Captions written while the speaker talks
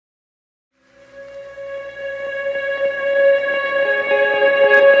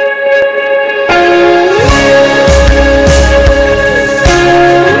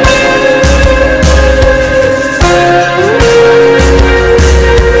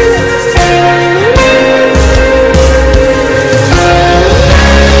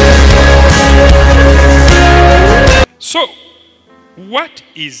what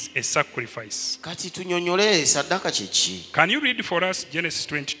is a sacrifice? Kati tunyonyole sadaka kiki. Can you read for us Genesis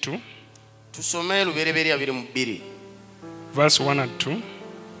 22? Tusome lubereberye 22. Verse 1 and 2.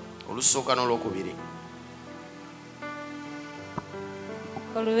 Olusooka n'olwokubiri.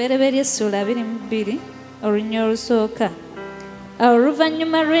 Olubereberye essula 22 olunya olusooka. Awo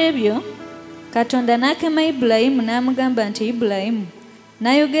oluvannyuma lw'ebyo Katonda n'akema Ibulayimu n'amugamba nti Ibulayimu,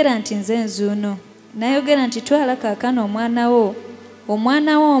 n'ayogera nti nze nzuuno, n'ayogera nti twala kaakano omwana wo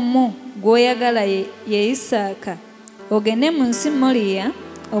omu gw'oyagala ye Isaaka, ogende mu nsi Moliya,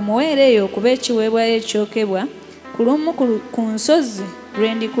 omuweere eyo okuba ekiweebwayo ekyokebwa ku lumu ku nsozi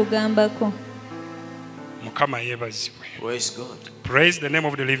lwe ndikugambako. Mukama yeebazibwe. Praise God. Praise the name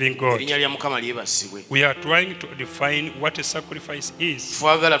of the living God. Erinnya lya Mukama lyebazibwe. We are trying to define what a sacrifice is.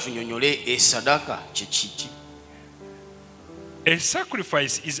 Twagala tunyonyole esadaka kiki. A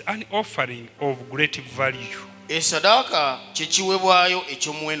sacrifice is an offering of great value. Esadaka kyekiweebwayo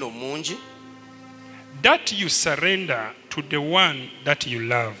eky'omuwendo mungi that you surrender to the one that you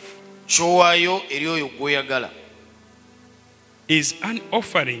love. Kyowaayo eri oyo gw'oyagala. Is an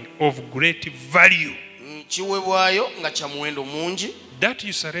offering of great value. Kiweebwayo nga kya muwendo mungi that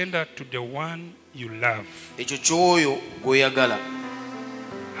you surrender to the one you love. Ekyo ky'oyo gw'oyagala.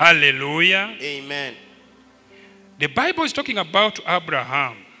 Hallelujah. Amen. The Bible is talking about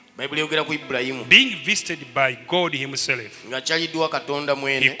Abraham being visited by God himself.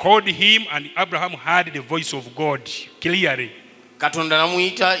 He called him and Abraham heard the voice of God clearly. Can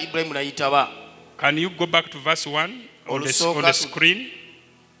you go back to verse 1 on the screen?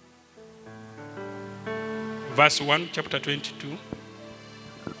 Verse 1, chapter 22.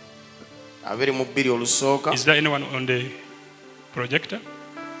 Is there anyone on the projector?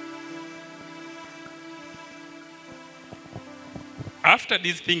 After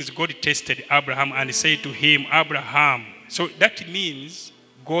these things, God tested Abraham and said to him, Abraham. So that means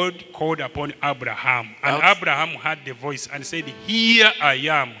God called upon Abraham. And Abraham heard the voice and said, here I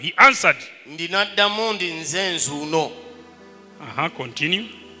am. He answered. Continue.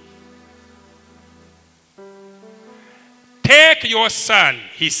 Take your son,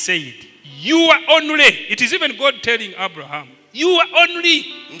 he said. You are only. It is even God telling Abraham, you are only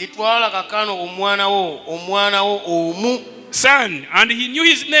son, and he knew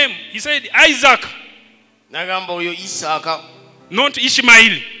his name. He said Isaac, not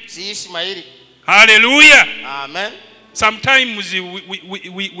Ishmael. Hallelujah. Amen. Sometimes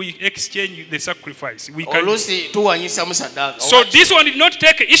we exchange the sacrifice. We can. So this one did not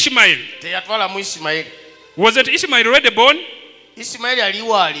take Ishmael. Was it Ishmael already born?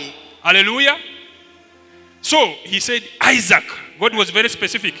 Hallelujah. So he said Isaac. God was very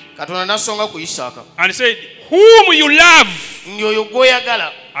specific. And said, whom you love.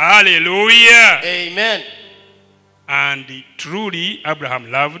 Hallelujah. Amen. And truly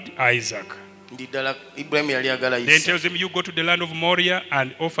Abraham loved Isaac. Then tells him, you go to the land of Moriah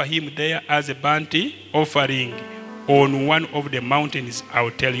and offer him there as a burnt offering on one of the mountains I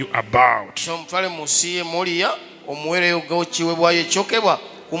will tell you about. So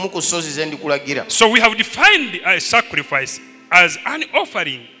we have defined a sacrifice as an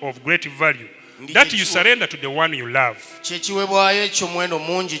offering of great value that you surrender to the one you love.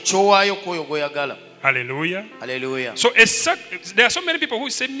 Hallelujah. Hallelujah. So there are so many people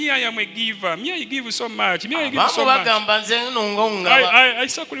who say, me, I am a giver. Me, I give so much. Me, I give so much. I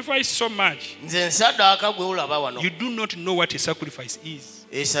sacrifice so much. You do not know what a sacrifice is.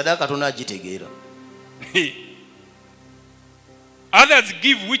 Others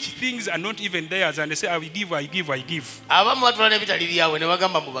give which things are not even theirs, and they say, I will give, I give, I give.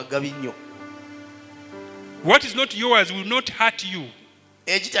 What is not yours will not hurt you.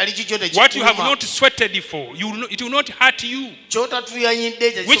 What you have not sweated for, it will not hurt you.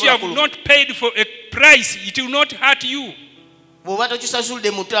 Which you have not paid for a price, it will not hurt you.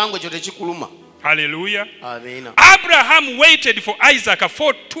 Hallelujah. Amen. Abraham waited for Isaac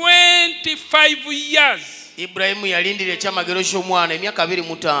for 25 years.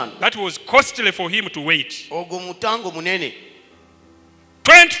 That was costly for him to wait.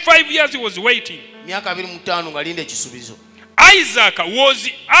 25 years he was waiting. Isaac was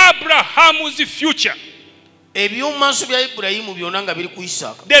Abraham's future. The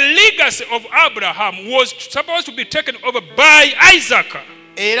legacy of Abraham was supposed to be taken over by Isaac.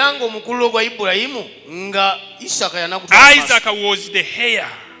 Isaac was the heir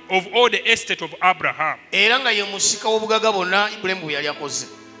of all the estate of Abraham.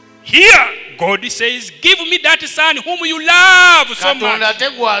 Here, God says, give me that son whom you love so much.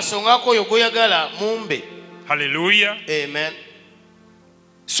 Hallelujah. Amen.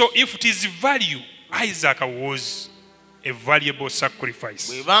 So if it is value, Isaac was a valuable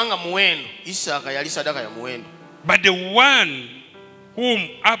sacrifice. bwebanga muwendo Isaaka yali sadaka ya muwendo. But the one whom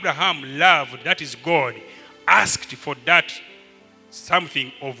Abraham loved, that is God, asked for that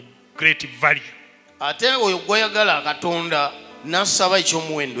something of great value. Ate oyo gwayagala Katonda n'asaba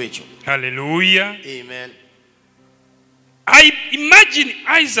ekyomuwendo ekyo. Hallelujah. Amen. I imagine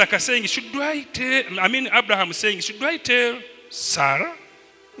Isaac saying, Abraham saying, should I tell Sarah?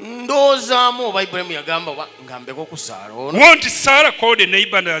 Ndowoozamu oba Ibrahimu yagamba ngambeko ku Saara ono. Won't Sarah call the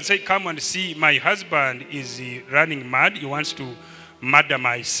neighbor and say, come and see, my husband is running mad. He wants to murder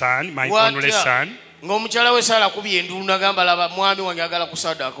my son, my only son. Ng'omukyala we Saara akubye enduulu n'agamba laba mwami wange agala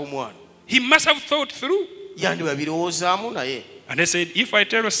kusaddaaka omwana. He must have thought through. Yandiba birowoozaamu naye. And they said, if I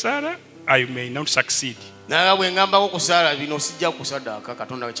tell Sarah, I may not succeed. Naga bwe ngambako ku Saara bino sijja kusaddaaka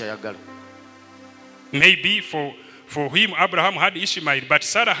Katonda we kyayagala. Maybe for him, Abraham had Ishmael, but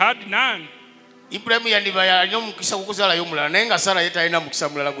Sarah had none. Ibrahimu yandiba yalina omukisa gukuzaalayo omulala naye nga Saara ye talina mukisa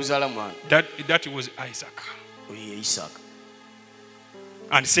mulala guzaala mwana. That was Isaac. Oye Isaaka.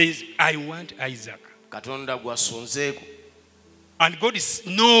 And says, I want Isaac. Katonda gw'asonzeeko. And God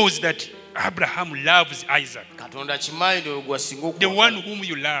knows that Abraham loves Isaac. Katonda kimanyi ndio gwasinga okuwagala. The one whom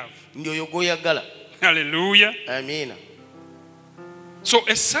you love. Ndio yogoyagala. Hallelujah. Amina. So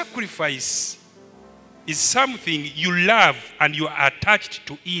a sacrifice is something you love and you are attached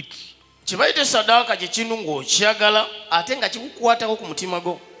to it. Kibaite sadaka kye kintu ng'okyagala ate nga kikukwatako ku mutima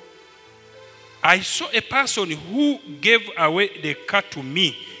gwo. I saw a person who gave away the car to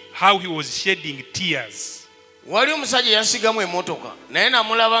me, how he was shedding tears. Wali omusajja yasigamu emmotoka naye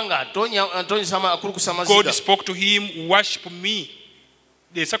namulaba nga akulukusa amaziga. God spoke to him, worship me.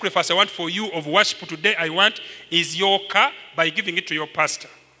 The sacrifice I want for you of worship today, I want, is your car by giving it to your pastor.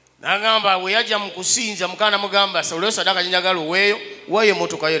 N'agamba bwe yajja mu kusinza Mukama n'amugamba olwo sadaka gyenjagala oweeyo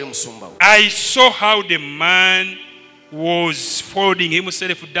emmotoka yo eri musumba we. I saw how the man was folding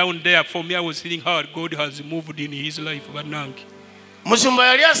himself down there. For me, I was feeling how God has moved in his life. Musumba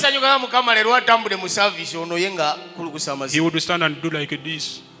yali asanyuka Mukama leero atambudde mu service ono ye nga kulukusa amaziga. He would stand and do like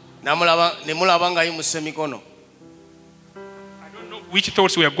this. Ne mulaba nga yimusa emikono. Which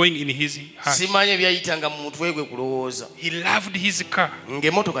thoughts were going in his heart? Simanyi ebyayitanga mu mutwe gwe kulowooza. He loved his car.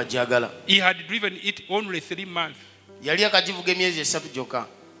 Ng'emmotoka gyagala. He had driven it only 3 months. Yali akagivuga emyezi 3 gyokka.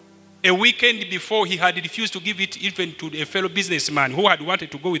 A weekend before, he had refused to give it even to a fellow businessman who had wanted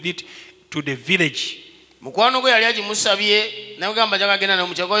to go with it to the village. Mukwano gwe yali agimusabye n'agamba jagagenda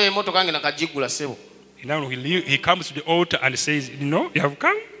n'omukyako emmotoka nge nakagigula ssebo. Now he comes to the altar and says, you have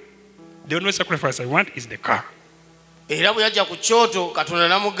come? The only sacrifice I want is the car. Era bwe yajja ku kyoto Katonda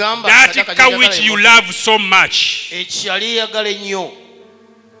n'amugamba that car which you love so much. Ekyali yagala ennyo.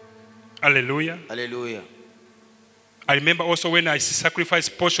 Hallelujah. Hallelujah. I remember also when I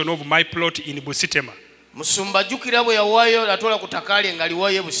sacrificed portion of my plot in Busitema. Musumba jukira bwe yawaayo atola ku takali nga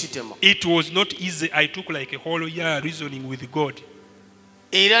liwaayo Busitema. It was not easy. I took like a whole year reasoning with God.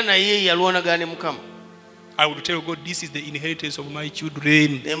 Era naye yalwanagana ne Mukama. I would tell God, this is the inheritance of my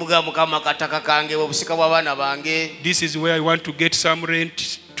children. Ne mugamba Mukama kataka kange obusika bw'abaana bange. This is where I want to get some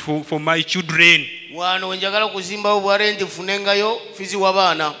rent for my children. Wano njagala kuzimbawo bwa rent funengayo fizi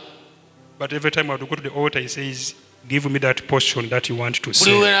w'abaana. But every time I would go to the altar, he says, give me that portion that you want to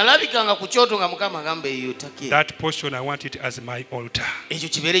sell. That portion, I want it as my altar.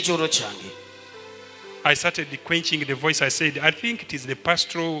 I started quenching the voice. I said, I think it is the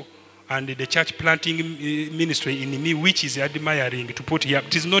pastoral and the church planting ministry in me which is admiring to put here.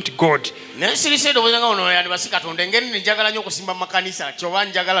 It is not God.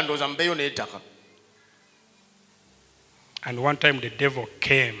 And one time the devil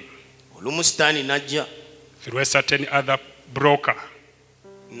came through a certain other broker.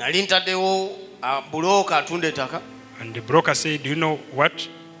 And the broker said, do you know what?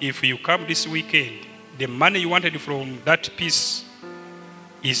 If you come this weekend, the money you wanted from that piece,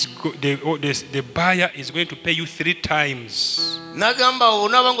 the buyer is going to pay you 3 times.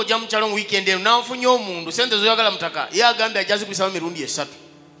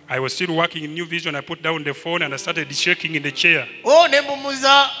 I was still working in New Vision. I put down the phone and I started shaking in the chair.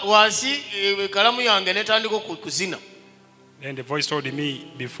 Then the voice told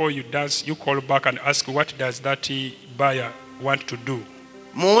me, before you dance, you call back and ask, what does that buyer want to do?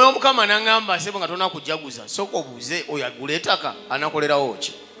 And he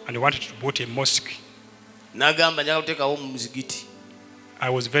wanted to build a mosque. I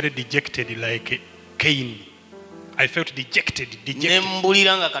was very dejected like Cain. I felt dejected. The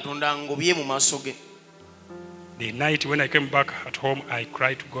night when I came back at home, I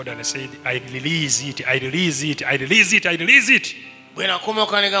cried to God and I said, I release it, I release it, I release it, I release it. bwe nakoma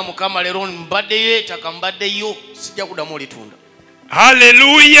okanega mukama leero mbaddeyo ettaka mbaddeyo sijja kuddamu olitunda.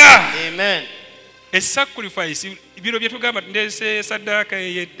 Hallelujah. Amen. A sacrifice biro byetugamba ndese sadaka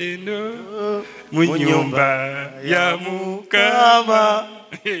ey'ettendo mu nnyumba ya Mukama.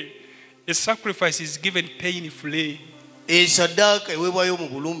 A sacrifice is given painfully. Esaddaaka eweebwayo mu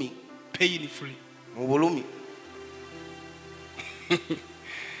bulumi. Painfully. Mu bulumi.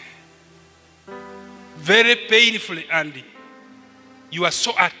 Very painfully, Andy. You are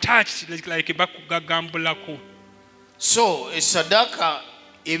so attached like bakugagambulako. So esaddaaka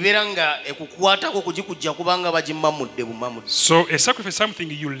ebeera nga ekukwatako kugikujja kubanga bagimmamudde bumamudde. So a sacrifice is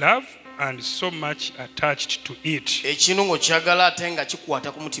something you love and so much attached to it. Ekintu ng'okyagala ate nga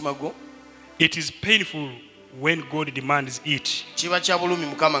kikwata ku mutima gwo. It is painful when God demands it. Kiba kya bulumi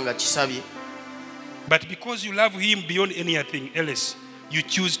Mukama nga kisabye. But because you love him beyond anything else, you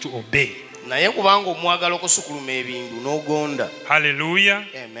choose to obey. Naye kubanga omwagala okusukuluma ebintu n'ogonda. Hallelujah.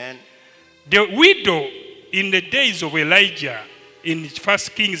 Amen. The widow in the days of Elijah in 1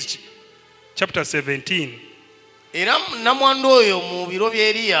 Kings chapter 17. Era namwandu oyo mu biro bya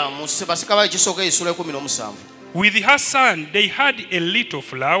Eriya mu bassekabaka ekisooka essula 17. With her son they had a little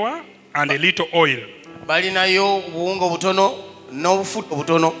flour and a little oil. Balinayo obuwunga obutono n'obufuta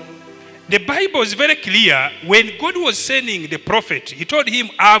obutono. The Bible is very clear. When God was sending the prophet, he told him,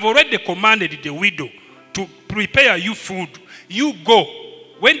 I have already commanded the widow to prepare you food. You go.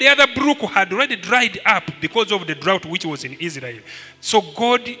 When the other brook had already dried up because of the drought which was in Israel. So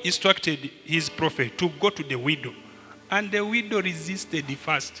God instructed his prophet to go to the widow. And the widow resisted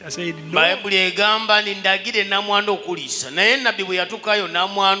first. I said, no. Bayibuli egamba ndi ndagire namwandu okuliisa. Naye nabbi bwe yatuukayo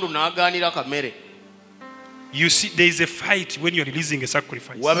namwandu n'agaanira kamere. You see, there is a fight when you are releasing a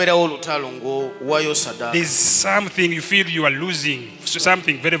sacrifice. Wabeerawo olutalo ng'owaayo saddaaka. There is something you feel you are losing,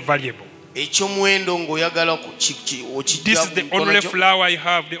 something very valuable. Ekyomuwendo ng'oyagala This is the only flour I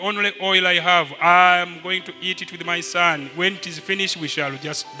have, the only oil I have. I'm going to eat it with my son. When it is finished, we shall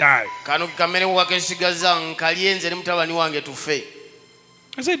just die. Kano kamere wakesigaza nkalye nze ne mutabani wange tufe.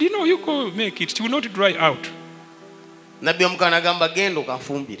 I said, you go make it. It will not dry out. Nabbi omukama n'agamba genda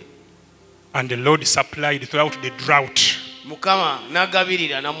okanfumbire. And the Lord supplied throughout the drought. Mukama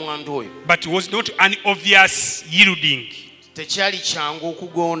n'agabirira namwandu oyo. But it was not an obvious yielding. Tekyali kyangu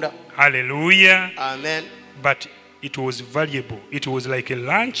okugonda. Hallelujah. Amen. But it was valuable. It was like a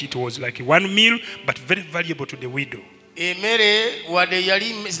lunch. It was like one meal, but very valuable to the widow. Emere wadde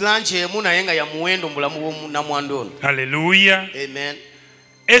yali lunch emu naye nga ya muwendo mu bulamu bw'omunamwandu ono. Hallelujah. Amen.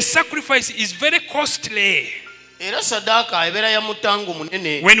 A sacrifice is very costly. Era saddaaka ebeera ya mutango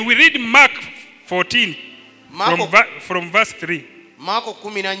munene. When we read Mark 14 from verse 3. Maako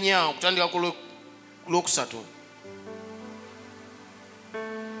 14 okutandika ku lwokusatu.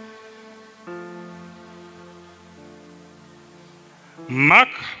 Mark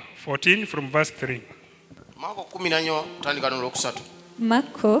 14 from verse 3. Maako 14 okutandika n'olwokusatu.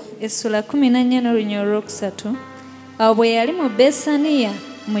 Mako essula 14 n'olunya olwokusatu. Awo bwe yali mu Besaniya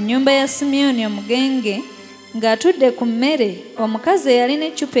mu nnyumba ya Simyoni omugenge ng'atudde ku mmere, omukazi eyalina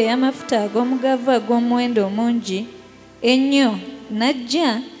eccupa ey'amafuta ag'omugavu ag'omuwendo omungi ennyo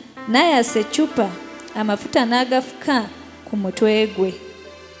n'ajja n'ayasa eccupa amafuta n'agafuka ku mutwe gwe.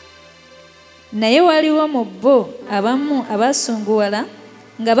 Naye waliwo mu bo abamu abaasunguwala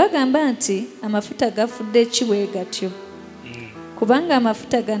nga bagamba nti amafuta gafudde ki bwe gatyo, kubanga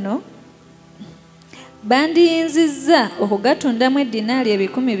amafuta gano bandiyinzizza okugatundamu eddinaali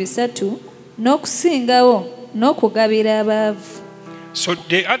 300 n'okusingawo n'okugabira abaavu. So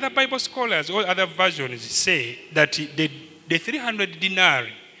the other Bible scholars or other versions say that the 300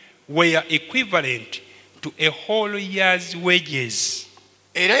 denarii were equivalent to a whole year's wages.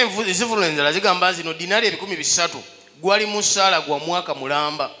 Era ezivulu endala zigamba zino dinaali 300 gwali musaala gwa mwaka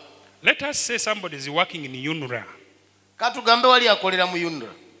mulamba. Let us say somebody is working in UNRWA. Katugambe wali akolera mu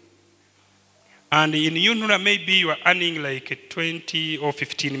UNRWA. And in UNRWA maybe you are earning like 20 or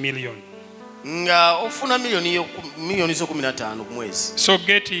 15 million. Nga ofuna milioni 15 ku mwezi. So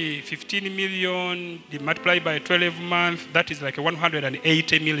get 15 million multiplied by 12 months, that is like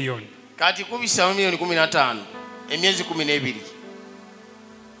 180 million. Kati kubisa milioni 15 emyezi 12.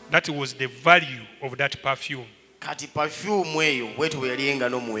 That was the value of that perfume. Kati perfume eyo bwetu yalinga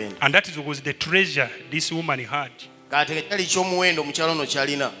n'omuwendo. And that was the treasure this woman had. Kati kyali ky'omuwendo mukyalo no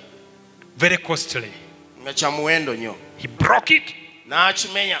kyalina. Very costly. Nga kya muwendo nnyo. He broke it.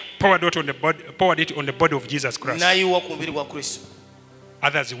 N'akimenya. Poured it on the body of Jesus Christ. N'ayiwa ku mubiri gwa Kristo.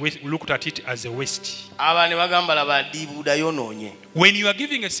 Others looked at it as a waste. Abane bagamba laba dibuda yonoonye. When you are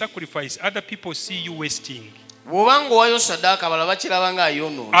giving a sacrifice, other people see you wasting. Bw'obanga owaayo saddaaka abalala bakiraba nga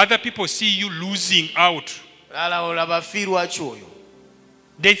ayonoona. Other people see you losing out. Lala olaba fiirwa ki oyo.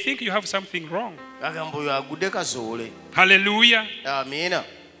 They think you have something wrong. bagamba oyo agudde kasoole. Hallelujah. Amiina.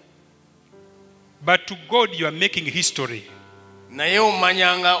 But to God you are making history. Naye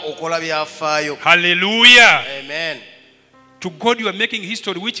omanyanga okola byafaayo. Hallelujah. Amen. To God you are making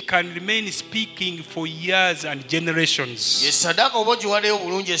history which can remain speaking for years and generations. Ye sadaka oba giwaddeyo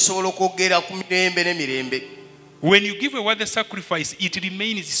bulungi esobola okwogera ku mirembe n'emirembe. When you give a worthy sacrifice, it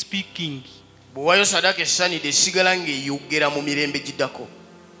remains speaking. Bw'owaayo sadaka essanidde esigala ng'eyogera mu mirembe giddako.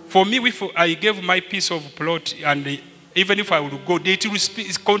 For me, if I gave my piece of plot and even if I would go, it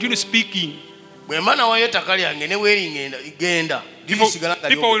will continue speaking. Bwe mba nawaayo ettaka lyange ne weeri genda.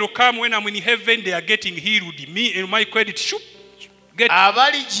 People will come when I'm in heaven, they are getting healed. Me and my credit, shoop.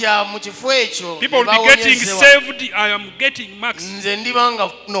 Abalijja mu kifo ekyo. People will be getting saved. I am getting marks. Nze ndiba nga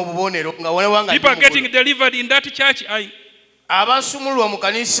funa obubonero nga wanga. People are getting delivered in that church. Abasumulwa mu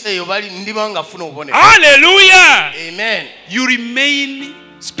kanisa eyo bali ndiba nga funa obubonero. Hallelujah. Amen. You remain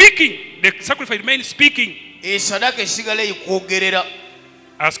speaking. The sacrifice remains speaking. Sadaka esigala ekwogerera.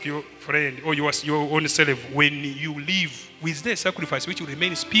 Ask your friend or your own self, when you live with the sacrifice which will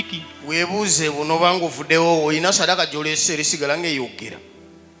remain speaking. Weebuuze buno banga ovuddewo olina sadaka gy'oleese erisigala ng'eyogera.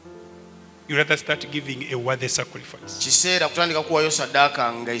 You rather start giving a worthy sacrifice. Kiseera kutandika kuwaayo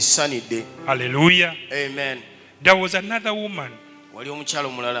sadaka nga esanidde. Hallelujah. Amen. There was another woman. Wali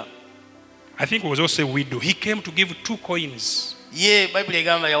omukyalo mulala. I think it was also a widow. He came to give 2 coins. Ye Bayibuli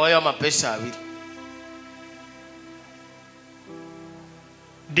egamba yawaayo amapeesa 2.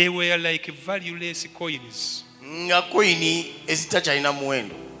 They were like valueless coins. Nga koini ezitakyalina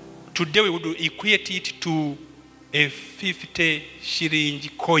muwendo. Today we would equate it to a 50 shilling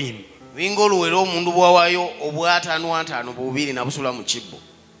coin. Binga oluwero omundu bwawaayo obw'ataano bubiri nabusula mu kibbo.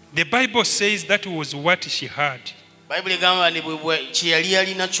 The Bible says that was what she had. Bayibuli egamba ni bwe kye yali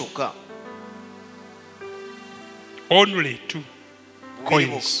yalina kyokka. Only 2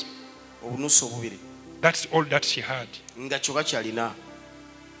 coins. Obunusu obubiri. That's all that she had. Nga kyokka kyalina.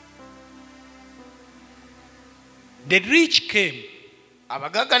 The rich came.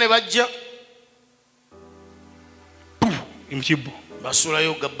 Abagagga ne bajja. Imchibo.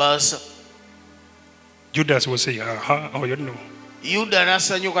 Basulayo gabbaasa. Judas was saying, oh, you know. Yuda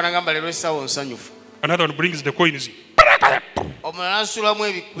n'asanyuka n'agamba leero essaawa nsanyufu. Another one brings the coins. Omulala n'asulamu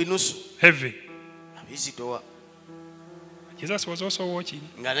ebinusu. Heavy. Abizitowa. Jesus was also watching.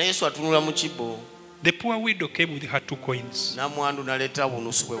 Nga ne Yesu atunula mu kibbo. The poor widow came with her 2 coins. Namwandu n'aleeta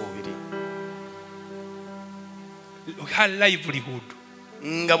obunusu bwe bubiri. Her livelihood.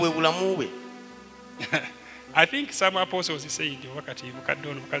 Nga bwe bulamu bwe. I think some apostles said,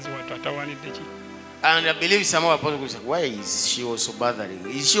 And I believe some apostles said, why is she also bothering?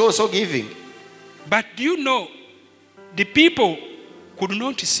 Is she also giving? But do you know, the people could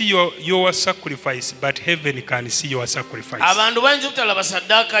not see your sacrifice, but heaven can see your sacrifice. Abantu bayinza obutalaba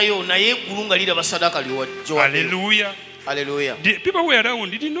saddaaka yo naye eggulu nga liraba saddaaka ly'owadde. Hallelujah. Hallelujah. The people who were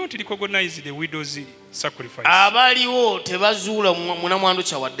around did not recognize the widow's sacrifice. Abaliwo tebazuula munamwandu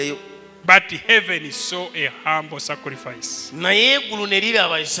kyawaddeyo. But heaven saw a humble sacrifice. Naye eggulu ne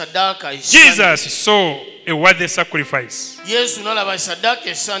liraba esaddaaka. Jesus saw a worthy sacrifice. Yesu n'alaba esaddaaka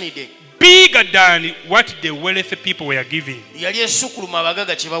esanidde. Bigger than what the wealthy people were giving. Yali esukkuluma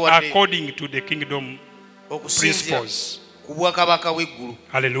abagaga kye bawadde. According to the kingdom principles. Ku bwakabaka bw'eggulu.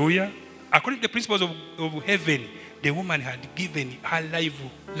 Hallelujah. According to the principles of heaven, the woman had given her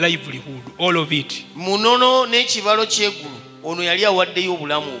livelihood, all of it. Munono n'ekibalo ky'eggulu ono yali awaddeyo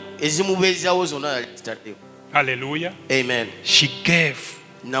obulamu ezimubeezaawo zonna yali zitaddeyo. Hallelujah. Amen. She gave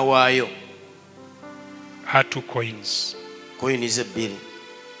nawaayo her 2 coins. Koyini ze 2.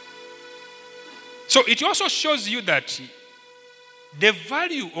 So it also shows you that the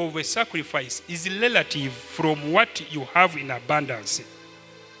value of a sacrifice is relative from what you have in abundance.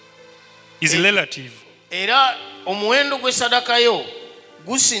 Is relative. Era omuwendo gw'esaddaaka yo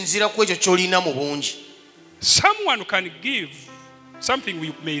gusinziira ku ekyo ky'olina mu bungi. Someone can give something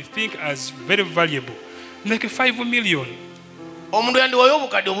we may think as very valuable, like 5 million. Omundu yandiwayo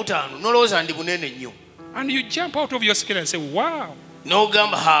obukadde 5 n'olowooza ndi bunene nnyo. And you jump out of your skin and say, wow.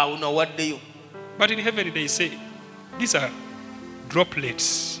 N'ogamba haa uno awaddeyo. But in heaven they say, these are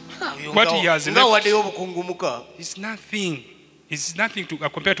droplets. What he has left awaddeyo obukungumuka. is nothing. It's nothing to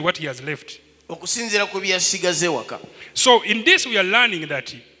compare to what he has left. Okusinziira ku byasigaze waka. So in this we are learning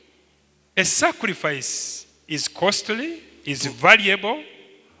that a sacrifice is costly, is valuable,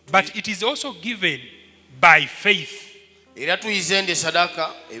 but it is also given by faith. Era tuyize ndi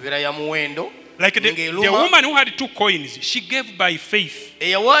sadaka ebeera ya muwendo. Like the woman who had 2 coins, she gave by faith.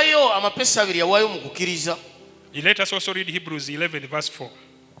 Eyawaayo amapeesa 2 yawaayo mu kukkiriza. Let us also read Hebrews 11 verse 4.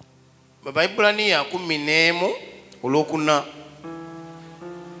 Bayibulaniya 11 olwokuna.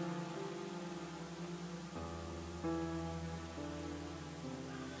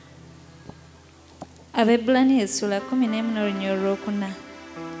 Abaebbulaniya essula 14:4.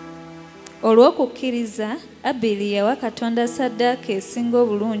 Olw'okukkiriza Abiri yawa Katonda ssaddaaka esinga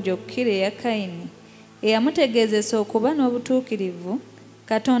obulungi okukira eya Kayini eyamutegeezesa okuba n'obutuukirivu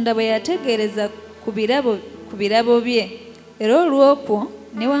Katonda bwe yategeereza ku birabo bye, era olw'okwo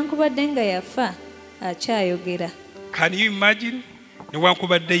newankubadde nga yafa akyayogera. Can you imagine?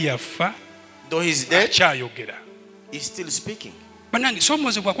 Newankubadde yafa Though he's dead, akyayogera. he's still speaking. Banange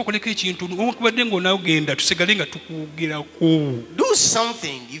soomozebwako okoleka ekintu newankubadde ng'onaogenda tusigale nga tukuwogerako. Do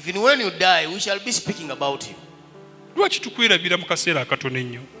something. Even when you die, we shall be speaking about you. Lwaki tukwerabira mu kaseera akatono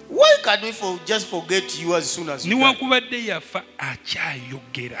ennyo? Why can't we just forget you as soon as you die? Newankubadde yafa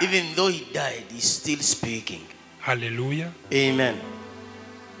akyayogera. Even though he died, he's still speaking. Hallelujah. Amen.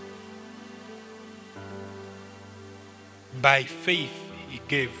 By faith he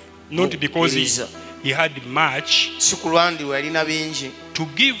gave, not because he had much. Sikulwandi walina bingi. To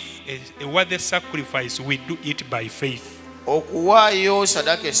give a worthy sacrifice, we do it by faith. Okuwaayo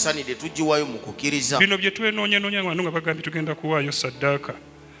saddaaka esaanidde tugiwaayo mu kukkiriza. Bino bye twenoonya nga bagambye tugenda kuwaayo saddaaka.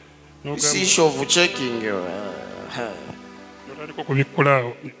 This issue of checking. Notandika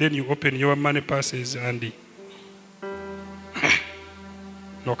okubikulaawo. Then you open your money purses and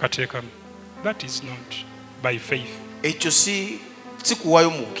nokateekamu. That is not by faith. Ekyo si kuwaayo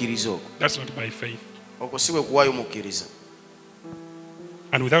mu kukkiriza okwo. That's not by faith. Okwo si bwe kuwaayo mu kukkiriza.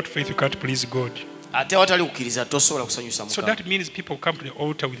 And without faith you can't please God. Ate awatali kukkiriza tosobola kusanyusa So Mukama. that means people come to the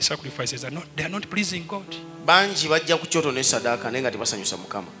altar with sacrifices and they are not pleasing God. Bangi bajja ku kyoto ne saddaaka naye nga tebasanyusa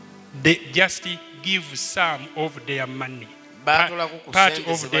Mukama. They just give some of their money, Batolaku ku part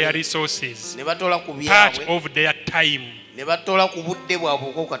sente of their resources, ne batola ku part byabwe of their time. ne batola ku budde bwabwe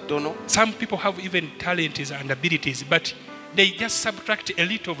okwo katono. Some people have even talents and abilities, but they just subtract a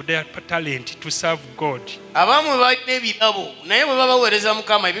little of their talent to serve God. Abamu balina ebirabo naye bwe baba baweereza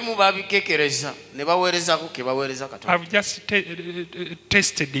Mukama ebimu babikekereza ne baweerezako ke baweereza Katonda. I've just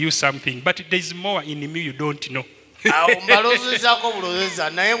tested you something, but there's more in me you don't know. Awo mbalozezaako obulozeza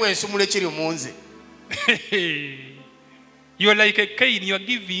naye bwe nsumula ekiri mu nze. You're like a Cain, you're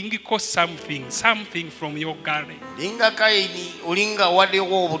giving something from your garden. Linga Kayini olinga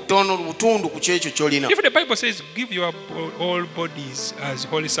waddewo obutono butundu ku kyekyo ky'olina. If the Bible says give your all bodies as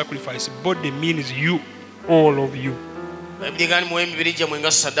holy sacrifice, body means you, all of you. Bayibuli egamba muwe emibiri gyammwe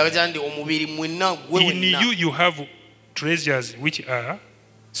nga ssaddaaka gyandi omubiri mwenna gwe In wenna. you have treasures which are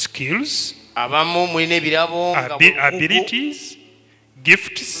skills, Abamu mulina ebirabo nga bukugu. abilities,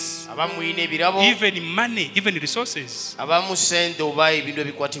 gifts, Abamu mulina ebirabo. even money, even resources. Abamu sente oba ebintu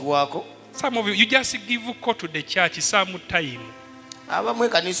ebikwatibwako. Some of you just give call to the church some time. Abamu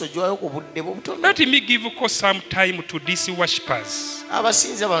ekkanisa ogiwayo ku budde butono. Let me give call some time to these worshippers.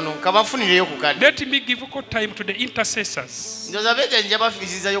 Abasinza bano kabafunireyo ku kadde. Let me give call time to the intercessors. Ndoza beete nja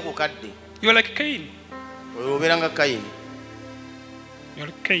bafiizizayo ku kadde. You're like Cain. Obeera nga Kayini. You're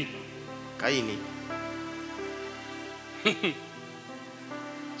like Cain. Kayini.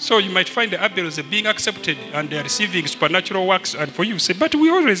 So you might find the Abels being accepted and they are receiving supernatural works, and for you say, but we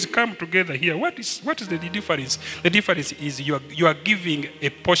always come together here. What is the difference? The difference is you are giving a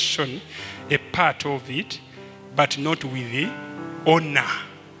portion, a part of it, but not with the honor.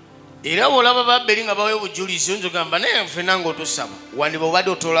 Era bw'olaba Baberi nga baweeyo obujulizi oyinza ogamba naye ffenna ng'otusaba wandiba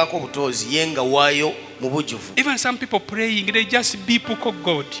obadde otolako obutozi ye nga waayo mu bujjuvu. Even some people praying, they just beepuko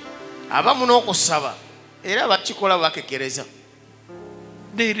God. Abamu n'okusaba era bakikola bakekereza.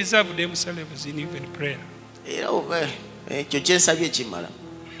 They reserve themselves in even prayer. Era ekyo kyensabye kimala.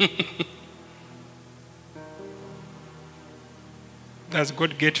 Does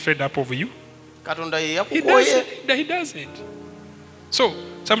God get fed up of you? Katonda ye He yakukooye. doesn't. So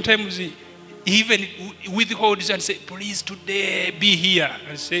sometimes he even withholds and say, please today be here.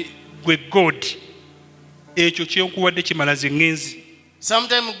 And say, with God. Ekyo kyenkuwadde kimala ze ngenzi.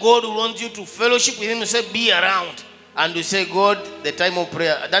 Sometimes God will want you to fellowship with him and say be around. And you say, God, the time of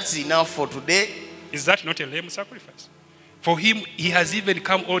prayer, that's enough for today. Is that not a lame sacrifice? For him, he has even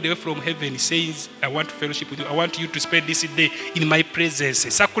come all the way from heaven. He says, I want to fellowship with you. I want you to spend this day in my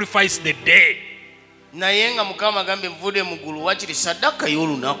presence. Sacrifice the day. Naye nga Mukama agambye nvudde mu ggulu wakiri saddaaka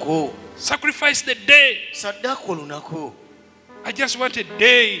y'olunaku. Sacrifice the day. Saddaaka olunaku. I just want a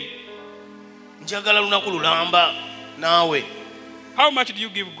day. Njagala lunaku lulamba naawe. How much do you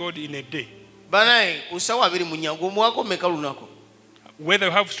give God in a day? Banaye ku ssaawa 24 omwako mmeka lunaku? Whether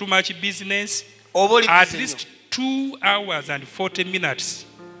you have too much business, Oba oli at busy least 2 hours and 40 minutes,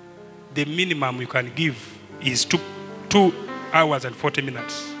 the minimum you can give is 2 hours and 40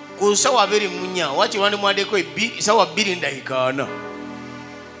 minutes. ku ssaawa 24 wakiri wandimwaddeko ssaawa 2 ndakiika 4.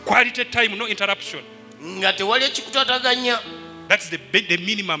 Quality time, no interruption. Nga tewali ekikutataganya. That's the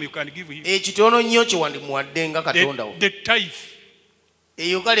minimum you can give him. ekitono nnyo kye wandimuwadde nga katonda wo The tithe.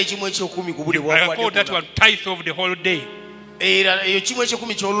 eyo kale ekimu ekyokumi ku buli I call that one tithe of the whole day. era eyo kimu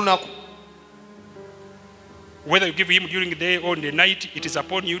ekyokumi ky'olunaku Whether you give him during the day or in the night, it is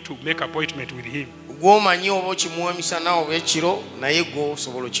upon you to make appointment with him. gw'omanyi oba okimuwa misana oba ekiro naye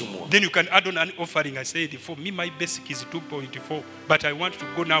gw'osobola okimuwa Then you can add on an offering and say, for me, my basic is 2.4, but I want to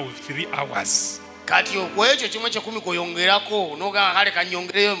go now with 3 hours. kati okwekyo kimu ekyekumi kweyongerako n'ogamba kale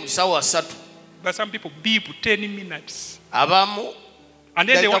kanyongereyo mu ssaawa 3 But some people beep 10 minutes. abamu And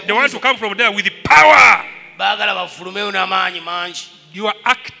then they want to come from there with the power. baagala bafulumeyo n'amaanyi mangi You are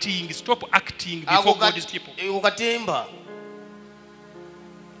acting. Stop acting before God's people. katemba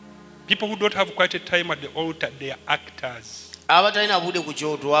People who don't have quite a time at the altar, they are actors. abatalina budde ku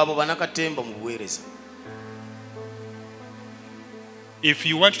kyoto abo banakatemba mu buweereza If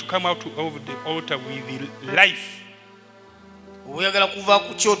you want to come out of the altar with life, oyagala kuva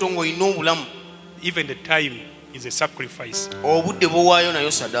ku kyoto ng'olina obulamu even the time is a sacrifice. obudde bw'owaayo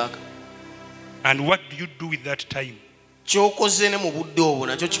nayo sadaaka And what do you do with that time? kyokoze ne mu budde obwo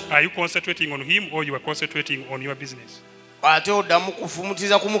nakyo Are you concentrating on him or you are concentrating on your business? ate oddamu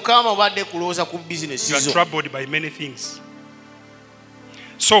kufumutiza ku mukama obadde kulowooza ku bizinesi You are zo troubled by many things.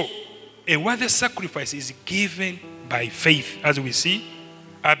 So, a worthy sacrifice is given by faith, as we see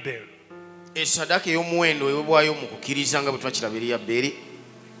Abel. esaddaaka ey'omuwendo ewebwayo mu kukkiriza nga bwe twakiraba eri Aberi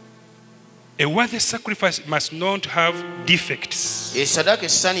A worthy sacrifice must not have defects. esaddaaka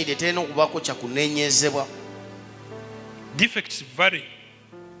esaanidde terina okubaako kyakunenyezebwa Defects vary,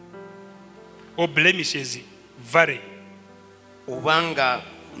 or blemishes vary. obanga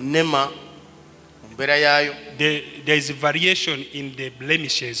nema mu mbeera yaayo There is variation in the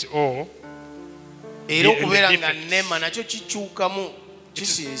blemishes, or era the okubeera nga defects. nema nakyo kikyukamu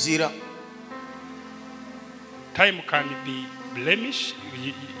kisinziira Time can be blemish.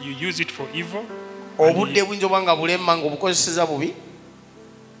 You use it for evil. obudde buyinza oba nga bulemma ng'obukozeseza bubi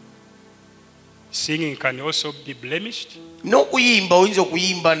Singing can also be blemished. n'okuyimba oyinza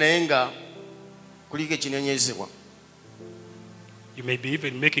okuyimba naye nga kuliko ekinenyezebwa You may be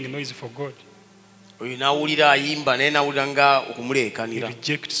even making noise for God. oyo n'awulira ayimba naye n'awulira nga He okumuleekanira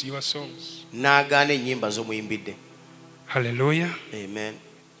rejects your songs. n'agaana ennyimba z'omuyimbidde Hallelujah. amen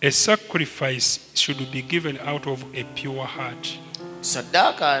A sacrifice should be given out of a pure heart.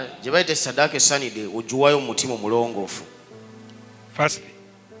 saddaaka gye bayita saddaaka esanidde ogiwaayo mu mutima omulongoofu Firstly,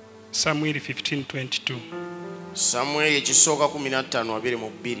 Samuel 15:22. samweri ekisooka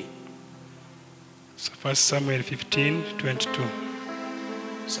 15:22 First Samuel 15:22.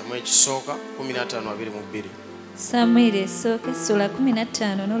 samweri ekisooka 15:22 samwiri esooka essula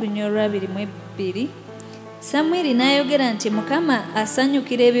 15 n'olunya olwa 22. samwiri n'ayogera nti mukama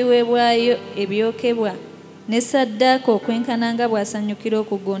asanyukira ebiweebwayo ebyokebwa ne saddaaka okwenkana nga bw'asanyukira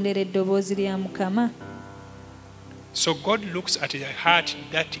okugondera eddoboozi lya mukama. So God looks at a heart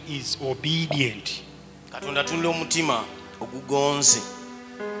that is obedient. katonda atunula omutima ogugonze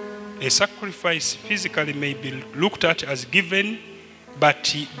A sacrifice physically may be looked at as given,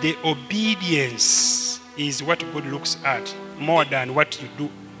 but the obedience is what God looks at more than what you do.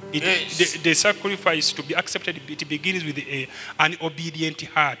 Yes. The sacrifice to be accepted, it begins with an obedient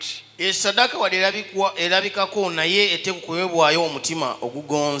heart. esaddaaka wadde erabikako naye eteekwa kuweebwayo omutima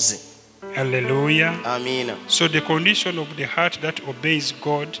ogugonze Hallelujah. amiina So the condition of the heart that obeys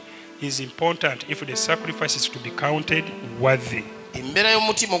God is important if the sacrifice is to be counted worthy. embeera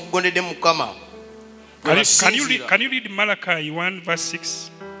y'omutima ogugondedde mukama Can you read Malachi 1:6?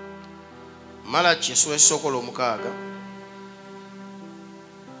 malaki esula esookola 6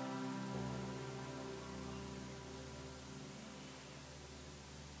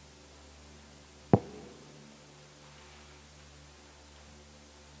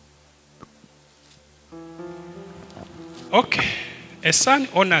 Okay. A son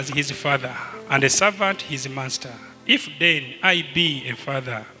honors his father, and a servant his master. If then I be a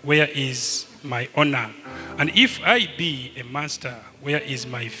father, where is my honor? And if I be a master, where is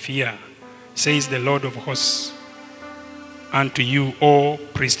my fear? Says the Lord of hosts unto you, O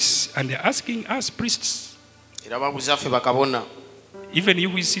priests. And they're asking us, priests. era babuuza ffe bakabona Even you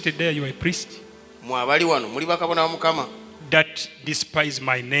who is seated there, you are a priest. mwe abali wano muli bakabona ba mukama That despise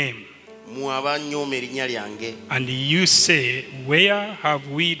my name. mwe abanyooma erinnya lyange And you say, where have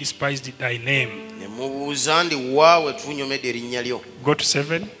we despised thy name? ne mubuuza ndi waawe tunyomedde erinnya lyo Go to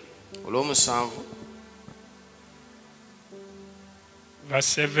 7, olw'omusanvu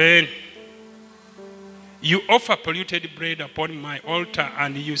verse 7. You offer polluted bread upon my altar,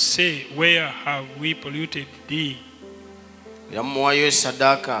 and you say, where have we polluted thee? era mumuwaayo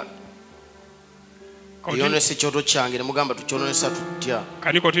esaddaaka yonese ekyoto kyange ne mugamba tukyononesa tutya.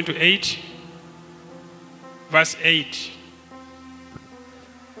 Can you continue to 8? Verse 8.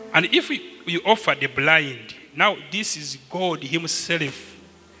 And if you offer the blind, now this is God himself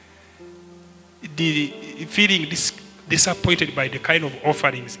feeling disappointed by the kind of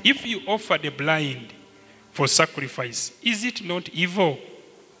offerings. If you offer the blind for sacrifice, is it not evil?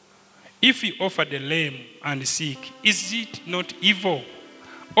 If you offer the lame and sick, is it not evil?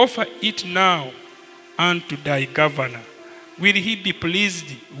 Offer it now unto thy governor. Will he be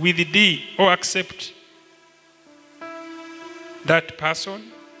pleased with thee or accept that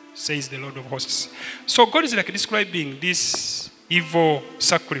person? Says the Lord of hosts. So God is like describing these evil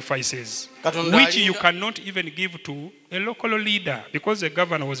sacrifices, which you cannot even give to a local leader, because the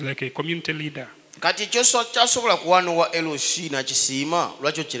governor was like a community leader. Kati kyasobola kuwanuwa LC nakisiima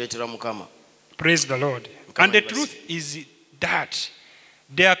lwaki okireetera Mukama. Praise the Lord. And the truth is that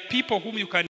there are people whom you can